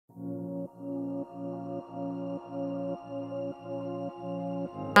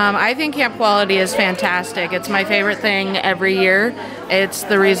I think camp quality is fantastic. It's my favorite thing every year. It's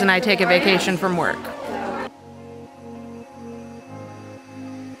the reason I take a vacation from work.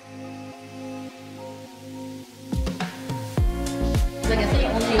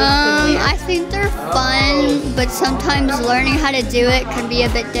 I think they're fun, but sometimes learning how to do it can be a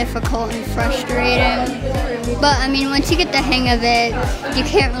bit difficult and frustrating. But I mean, once you get the hang of it, you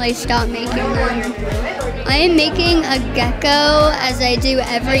can't really stop making them. I am making a gecko as I do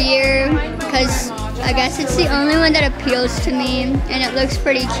every year because I guess it's the only one that appeals to me, and it looks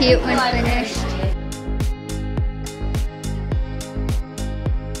pretty cute when finished.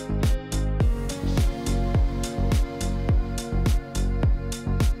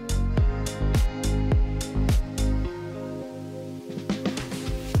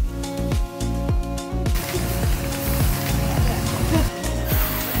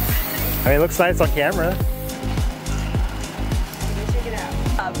 I mean, it looks nice on camera.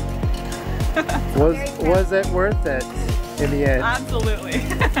 Was it worth it in the end? Absolutely.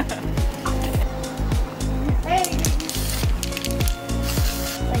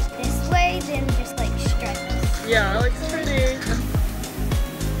 Like this way, then just like stretch. Yeah, it looks pretty.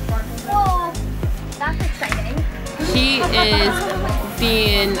 Whoa, that's exciting. She is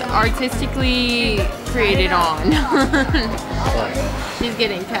being artistically created on. She's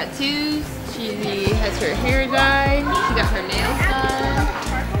getting tattoos. She has her hair dyed. She got her nails done.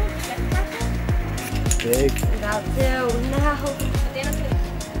 Big. About to now.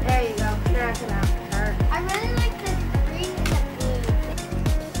 There you go. That's about her. I really like the green and the blue.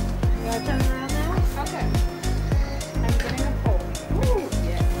 You want to turn around now? Okay. I'm getting a pole. Ooh,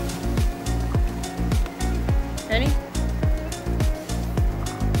 yeah. Ready?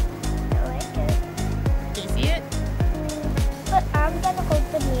 I like it. Do you see it? But I'm gonna hold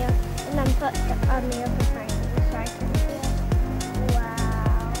the mirror and then put a mirror behind me so I can see it.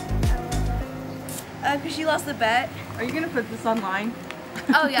 Wow. I love it. Because she lost the bet. Are you going to put this online?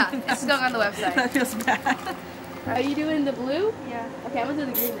 Oh yeah, it's going on the website. That feels bad. Are you doing the blue? Yeah. Okay, I'm gonna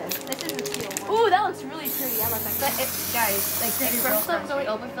do the green then. This is the teal one. Ooh, that looks really pretty. Yeah, but guys, like the express stuff is only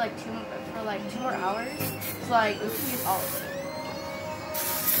open for like 2 more hours. So like we can use all of it. I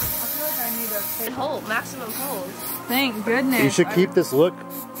feel like I need And hold maximum holds. Thank goodness. You should keep this look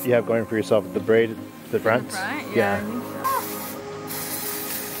you have going for yourself. The braid, the front. The front? Yeah.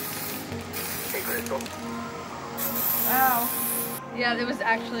 Wow. Yeah, it was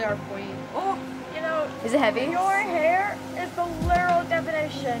actually our point. Oh, you know, Is it heavy? Your hair is the literal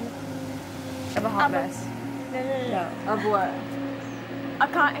definition Of a hot mess. no. of what? A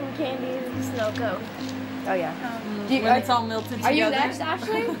cotton candy snow cone. Oh yeah. When it's all melted together. Are you next,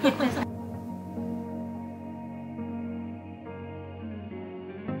 Ashley?